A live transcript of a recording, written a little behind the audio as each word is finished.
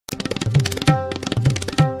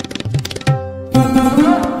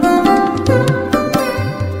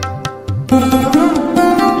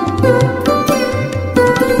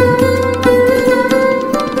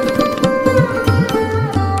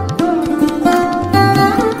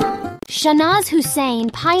Shahnaz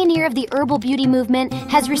Husain, pioneer of the herbal beauty movement,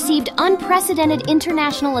 has received unprecedented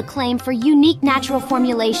international acclaim for unique natural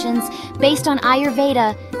formulations based on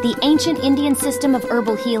Ayurveda, the ancient Indian system of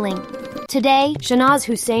herbal healing. Today, Shahnaz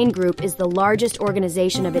Husain Group is the largest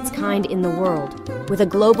organization of its kind in the world, with a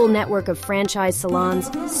global network of franchise salons,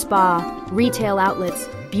 spa, retail outlets,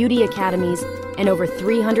 beauty academies, and over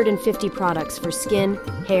 350 products for skin,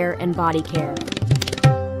 hair, and body care.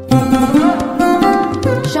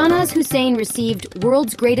 Shahnaz Husain received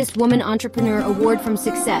World's Greatest Woman Entrepreneur Award from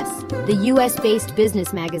Success, the US-based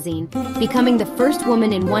business magazine, becoming the first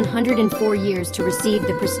woman in 104 years to receive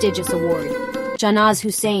the prestigious award. Shahnaz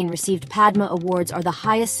Husain received Padma Awards, are the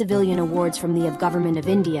highest civilian awards from the government of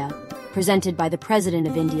India, presented by the President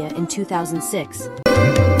of India in 2006.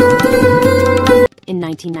 In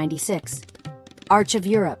 1996, Arch of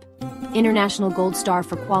Europe, International Gold Star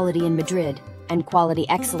for Quality in Madrid, and Quality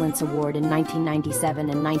Excellence Award in 1997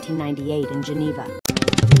 and 1998 in Geneva.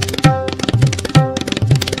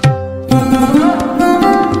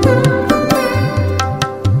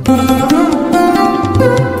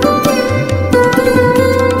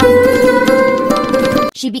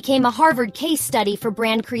 She became a Harvard case study for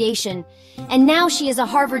brand creation, and now she is a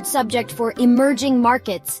Harvard subject for emerging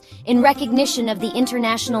markets in recognition of the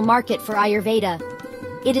international market for Ayurveda.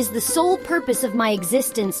 It is the sole purpose of my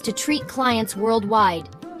existence to treat clients worldwide,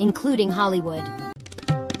 including Hollywood.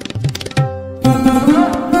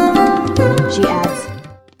 She adds,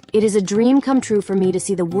 "It is a dream come true for me to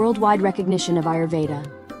see the worldwide recognition of Ayurveda.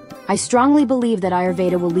 I strongly believe that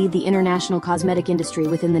Ayurveda will lead the international cosmetic industry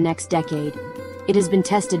within the next decade. It has been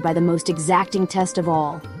tested by the most exacting test of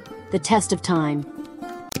all, the test of time.